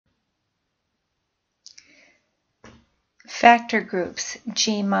Factor groups,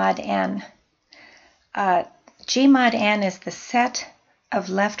 G mod n. G mod n is the set of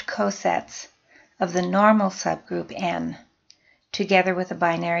left cosets of the normal subgroup n, together with a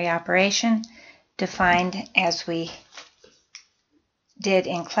binary operation defined as we did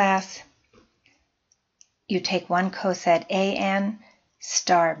in class. You take one coset an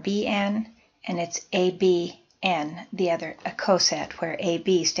star bn, and it's abn, the other a coset where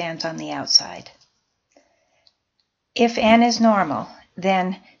ab stands on the outside. If n is normal,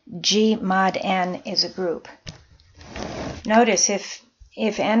 then G mod n is a group. Notice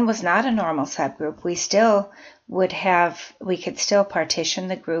if n was not a normal subgroup, we could still partition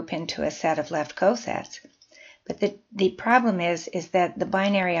the group into a set of left cosets. But the problem is that the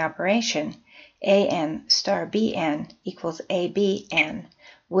binary operation an star bn equals abn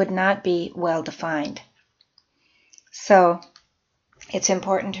would not be well defined. So it's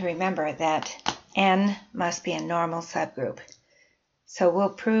important to remember that n must be a normal subgroup. So we'll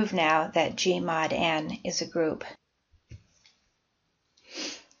prove now that G mod n is a group.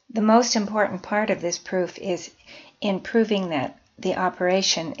 The most important part of this proof is in proving that the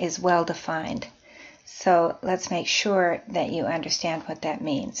operation is well defined. So let's make sure that you understand what that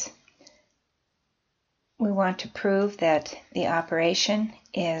means. We want to prove that the operation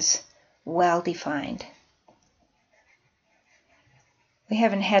is well defined. We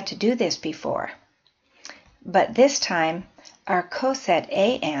haven't had to do this before, but this time our coset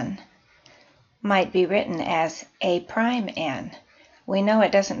an might be written as a prime n. We know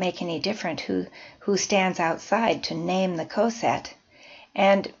it doesn't make any difference who stands outside to name the coset,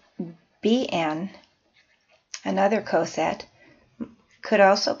 and bn, another coset, could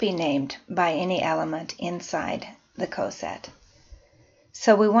also be named by any element inside the coset.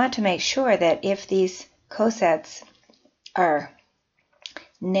 So we want to make sure that if these cosets are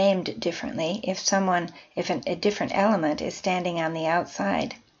named differently, if a different element is standing on the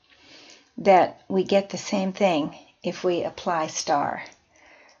outside, that we get the same thing if we apply star.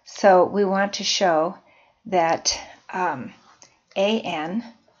 So we want to show that an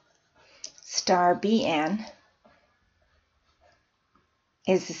star bn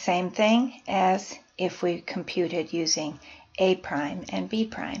is the same thing as if we computed using a prime and b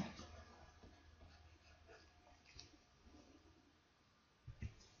prime.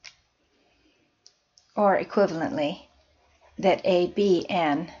 Or equivalently, that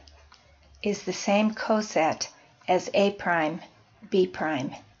abn is the same coset as a prime b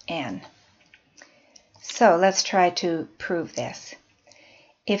prime n. So let's try to prove this.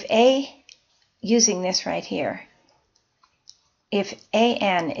 If using this right here, if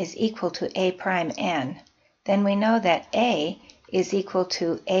an is equal to a prime n, then we know that a is equal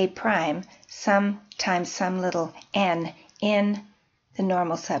to a prime times some little n in the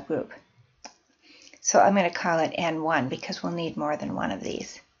normal subgroup. So I'm going to call it n1 because we'll need more than one of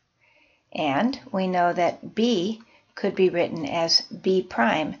these. And we know that b could be written as b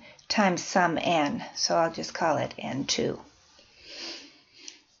prime times some n, so I'll just call it n2.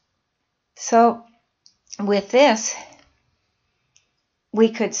 So with this, we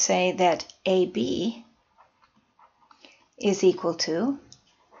could say that ab is equal to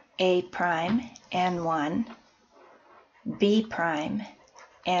a prime n1, b prime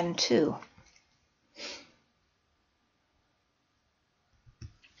n2.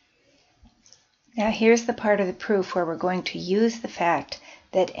 Now here's the part of the proof where we're going to use the fact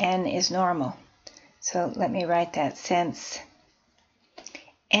that n is normal. So let me write that. Since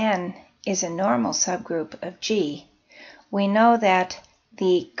n is a normal subgroup of G, we know that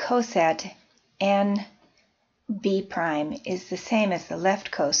the coset n b prime is the same as the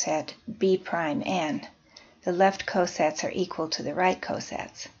left coset b prime n. The left cosets are equal to the right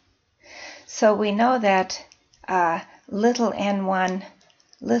cosets. So we know that little n1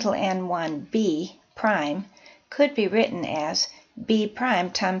 b prime could be written as b prime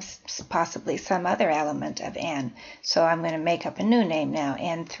times possibly some other element of n. So I'm going to make up a new name now,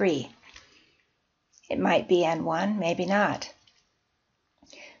 n3. It might be n1, maybe not.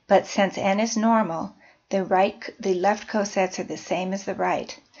 But since n is normal, the left cosets are the same as the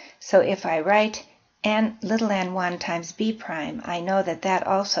right. So if I write little n1 times b prime, I know that that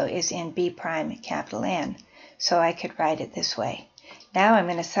also is in b prime capital N. So I could write it this way. Now I'm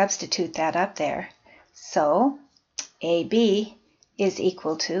going to substitute that up there. So AB is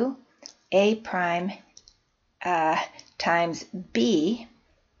equal to A prime times B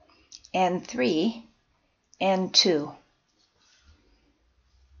N3 N2.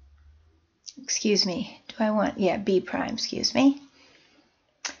 Excuse me, B prime, excuse me.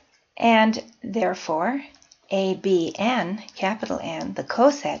 And therefore, ABN, capital N, the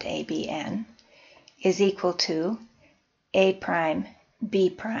coset ABN, is equal to A prime, B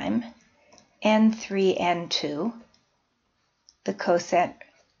prime, N3, N2, the coset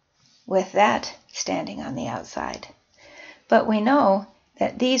with that standing on the outside. But we know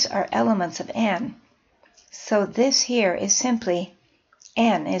that these are elements of N, so this here is simply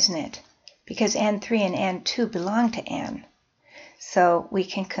N, isn't it? Because N3 and N2 belong to N. So we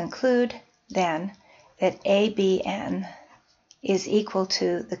can conclude then that ABN is equal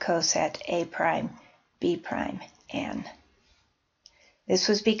to the coset A prime, B prime, N. This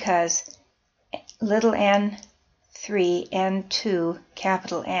was because little n3, n2,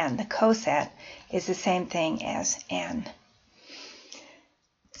 capital N, the coset, is the same thing as N.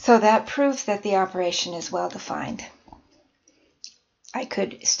 So that proves that the operation is well defined. I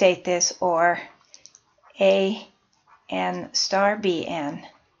could state this, or A n star B n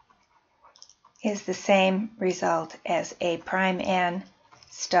is the same result as A prime n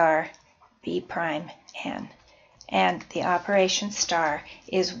star B prime n. And the operation star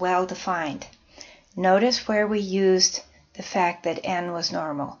is well defined. Notice where we used the fact that n was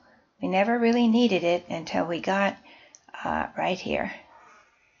normal. We never really needed it until we got right here.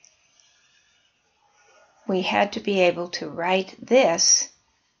 We had to be able to write this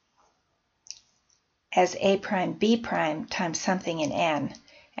as A prime B prime times something in n.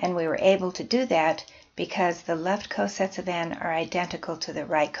 And we were able to do that because the left cosets of n are identical to the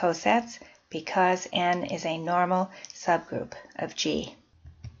right cosets, because n is a normal subgroup of G.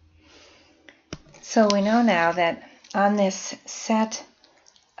 So we know now that on this set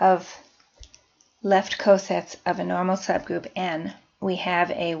of left cosets of a normal subgroup n, we have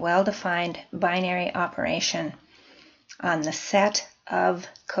a well-defined binary operation on the set of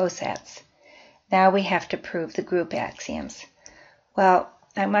cosets. Now we have to prove the group axioms. Well,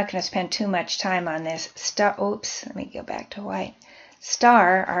 I'm not going to spend too much time on this. Let me go back to white.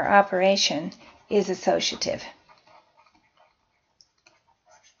 Star, our operation, is associative.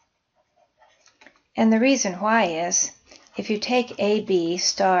 And the reason why is, if you take AB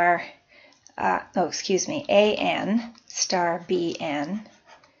star, AN star BN,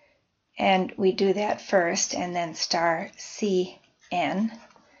 and we do that first, and then star CN,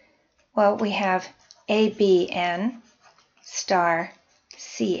 well, we have ABN star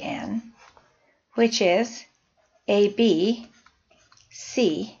CN, which is AB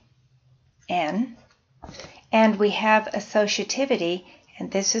CN, and we have associativity,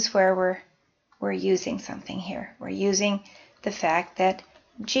 and this is where we're using something here. We're using the fact that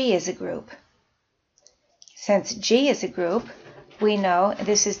G is a group. Since G is a group, we know,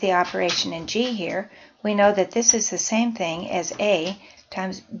 this is the operation in G here, we know that this is the same thing as A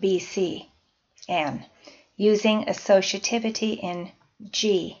times BC, N, using associativity in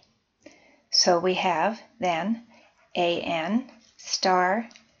G. So we have then AN star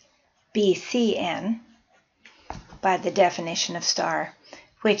BCN by the definition of star,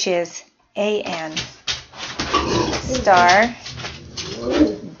 which is AN star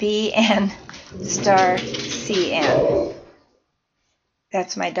BN star CN.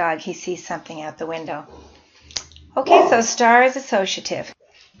 That's my dog. He sees something out the window. Okay, so star is associative.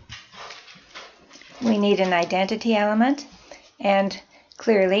 We need an identity element, and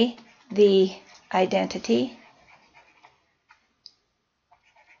clearly the identity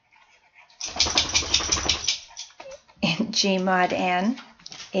in G mod n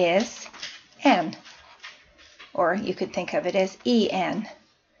is n, or you could think of it as En,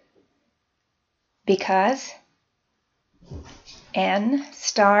 because n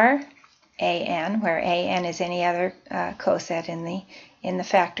star An, where An is any other coset in the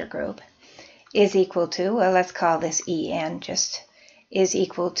factor group, is equal to, well, let's call this En, is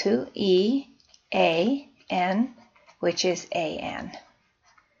equal to EAN, which is AN.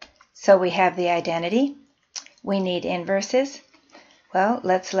 So we have the identity. We need inverses. Well,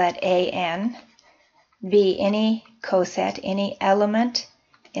 let's let AN be any coset, any element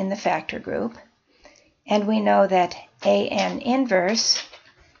in the factor group. And we know that AN inverse,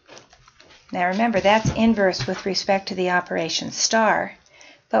 now remember that's inverse with respect to the operation star,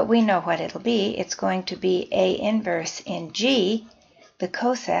 but we know what it'll be. It's going to be A inverse in G, the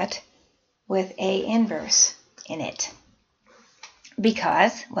coset, with A inverse in it.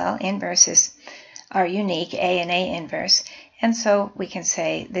 Because, well, inverses are unique, A and A inverse, and so we can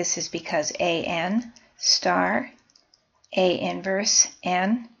say this is because AN star A inverse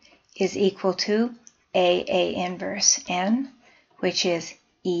N is equal to A inverse N, which is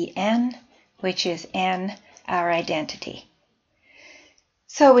En, which is N, our identity.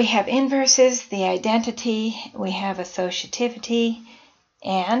 So we have inverses, the identity, we have associativity,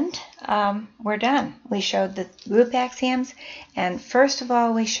 and we're done. We showed the group axioms, and first of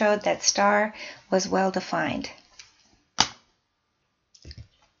all we showed that star was well defined.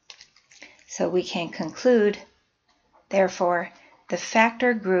 So we can conclude, therefore, the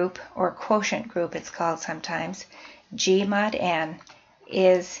factor group, or quotient group it's called sometimes, G mod n,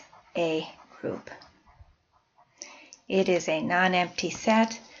 is a group. It is a non-empty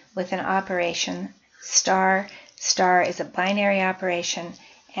set with an operation star. Star is a binary operation,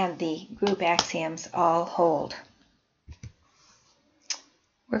 and the group axioms all hold.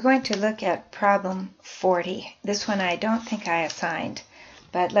 We're going to look at problem 40. This one I don't think I assigned,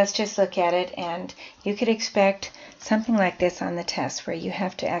 but let's just look at it, and you could expect something like this on the test where you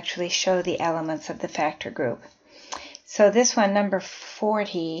have to actually show the elements of the factor group. So this one, number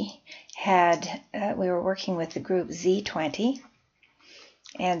 40, had, we were working with the group Z20,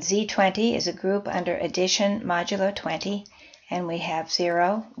 and Z20 is a group under addition modulo 20, and we have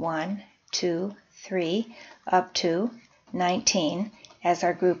 0, 1, 2, 3, up to 19 as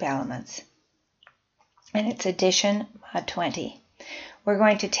our group elements. And it's addition mod 20. We're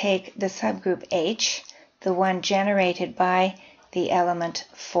going to take the subgroup H, the one generated by the element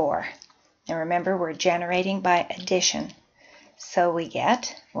 4. Now remember, we're generating by addition. So we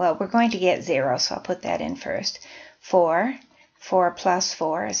get, well, we're going to get 0, so I'll put that in first. 4 plus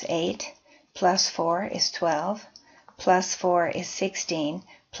 4 is 8, plus 4 is 12, plus 4 is 16,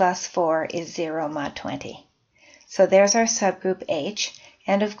 plus 4 is 0 mod 20. So there's our subgroup H,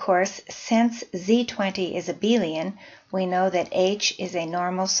 and of course, since Z20 is abelian, we know that H is a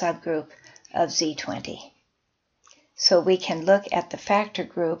normal subgroup of Z20. So we can look at the factor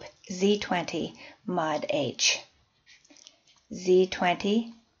group Z20 mod H.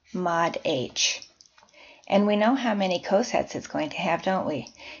 Z20 mod H. And we know how many cosets it's going to have, don't we?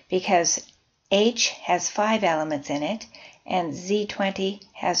 Because H has 5 elements in it, and Z20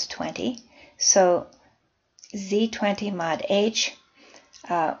 has 20. So Z20 mod H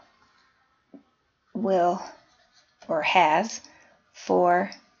will, or has,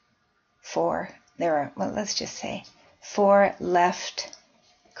 four left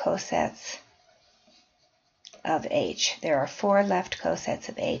cosets of H. There are 4 left cosets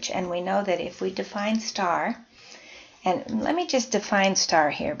of H, and we know that if we define star, and let me just define star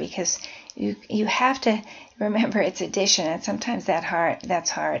here, because you have to remember it's addition, and sometimes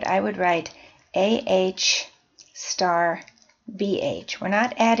that's hard. I would write AH star BH. We're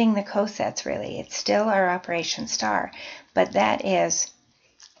not adding the cosets really. It's still our operation star, but that is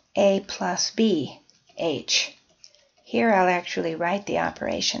A plus B H. Here I'll actually write the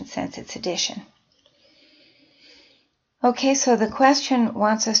operation since it's addition. Okay, so the question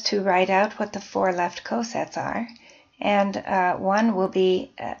wants us to write out what the 4 left cosets are, and one will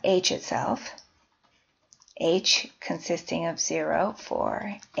be H itself. H consisting of 0,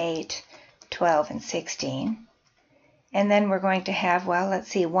 4, 8, 12, and 16. And then we're going to have, well, let's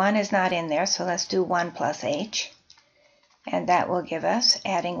see, 1 is not in there, so let's do 1 plus H. And that will give us,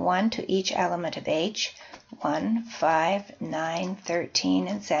 adding 1 to each element of H, 1, 5, 9, 13,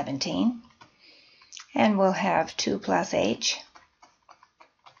 and 17. And we'll have 2 plus H,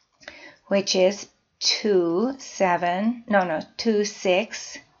 which is 2,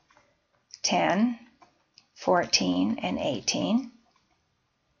 6, 10, 14, and 18.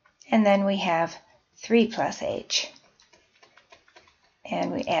 And then we have 3 plus H.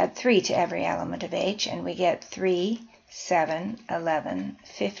 And we add 3 to every element of H, and we get 3, 7, 11,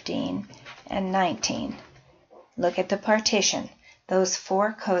 15, and 19. Look at the partition. Those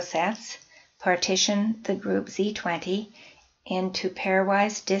 4 cosets partition the group Z20 into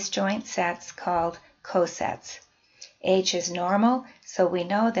pairwise disjoint sets called cosets. H is normal, so we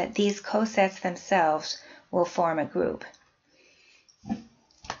know that these cosets themselves will form a group.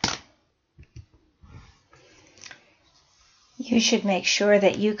 You should make sure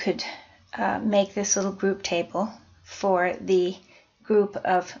that you could make this little group table for the group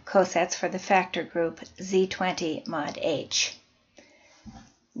of cosets for the factor group Z20 mod H.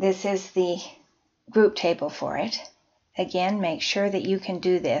 This is the group table for it. Again, make sure that you can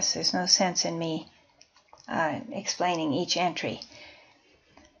do this. There's no sense in me explaining each entry.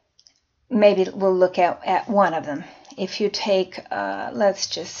 Maybe we'll look at one of them. If you take, let's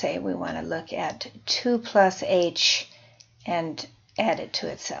just say we want to look at 2 plus H and add it to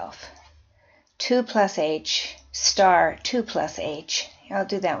itself. 2 plus H star 2 plus H. I'll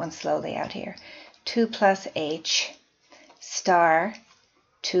do that one slowly out here. 2 plus H star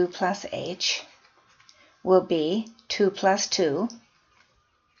 2 plus H will be 2 plus 2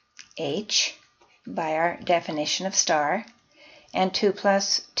 H by our definition of star, and 2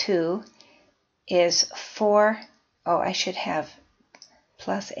 plus 2 is 4. Oh, I should have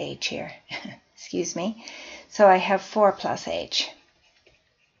plus H here. Excuse me. So I have 4 plus H.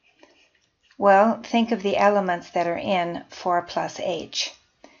 Well, think of the elements that are in 4 plus H.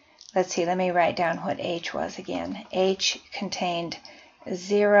 let's see, let me write down what H was again. H contained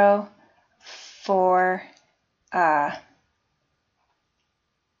 0, 4,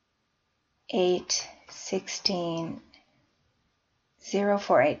 8, 16, 0,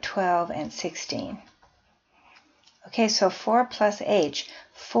 4, 8, 12, and 16. Okay, so 4 plus H,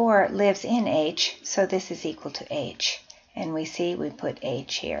 4 lives in H, so this is equal to H. And we see we put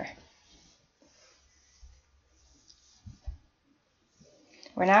H here.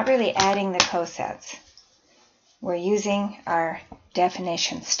 We're not really adding the cosets. We're using our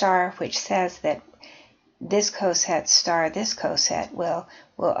definition star, which says that this coset star, this coset will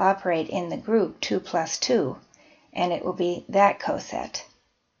operate in the group 2 plus 2, and it will be that coset.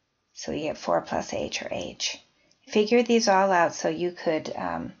 So you get 4 plus H, or H. Figure these all out so you could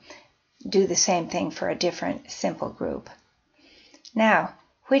do the same thing for a different simple group. Now,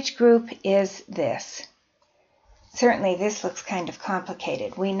 which group is this? Certainly this looks kind of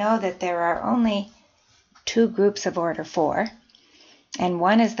complicated. We know that there are only 2 groups of order 4, and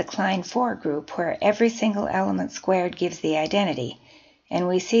one is the Klein 4 group, where every single element squared gives the identity. And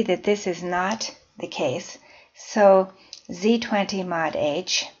we see that this is not the case. So Z20 mod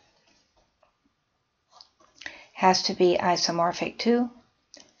H has to be isomorphic to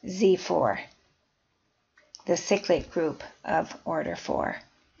Z4, the cyclic group of order 4.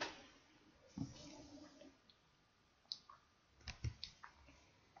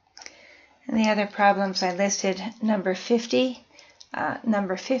 And the other problems I listed, number 50.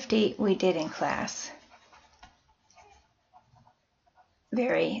 Number 50 we did in class.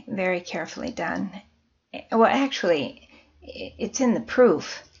 Very, very carefully done. Well, actually, it's in the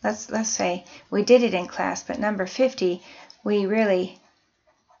proof. Let's say we did it in class, but number 50, we really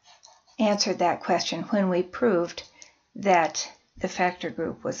answered that question when we proved that the factor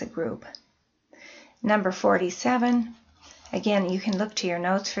group was a group. Number 47, again, you can look to your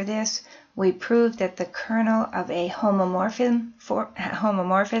notes for this. We proved that the kernel of a homomorphism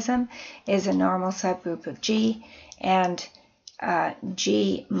is a normal subgroup of G, and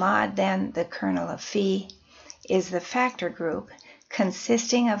G mod, then, the kernel of phi, is the factor group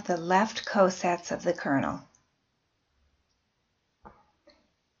consisting of the left cosets of the kernel.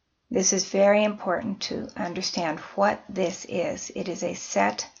 This is very important to understand what this is. It is a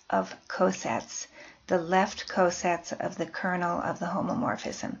set of cosets. The left cosets of the kernel of the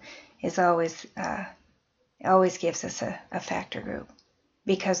homomorphism is always gives us a factor group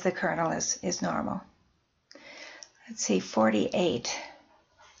because the kernel is normal. Let's see, 48.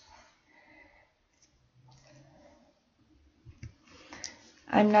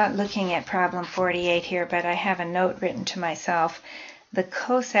 I'm not looking at problem 48 here, but I have a note written to myself. The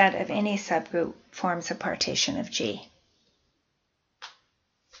coset of any subgroup forms a partition of G.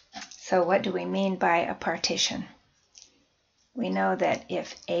 So what do we mean by a partition? We know that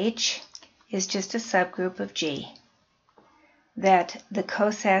if H is just a subgroup of G, that the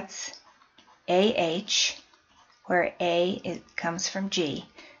cosets AH, where A comes from G,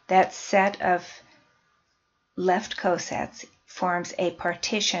 that set of left cosets forms a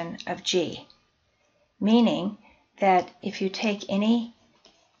partition of G, meaning that if you take any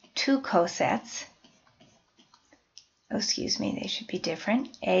 2 cosets, they should be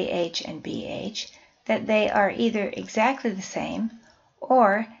different, AH and BH, that they are either exactly the same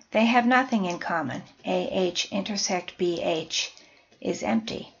or they have nothing in common. AH intersect BH is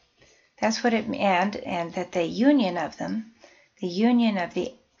empty. That's what it meant, and that the union of them, the union of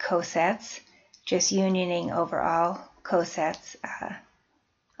the cosets, just unioning over all cosets,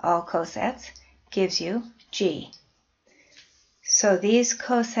 gives you G. So these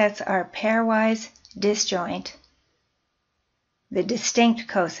cosets are pairwise disjoint. The distinct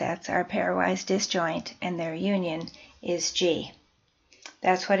cosets are pairwise disjoint, and their union is G.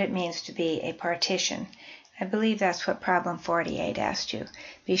 That's what it means to be a partition. I believe that's what problem 48 asked you.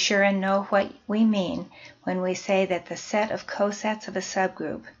 Be sure and know what we mean when we say that the set of cosets of a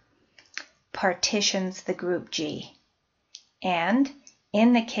subgroup partitions the group G. And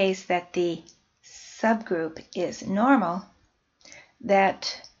in the case that the subgroup is normal,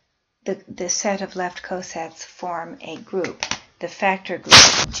 that the set of left cosets form a group, the factor group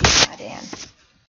G mod N.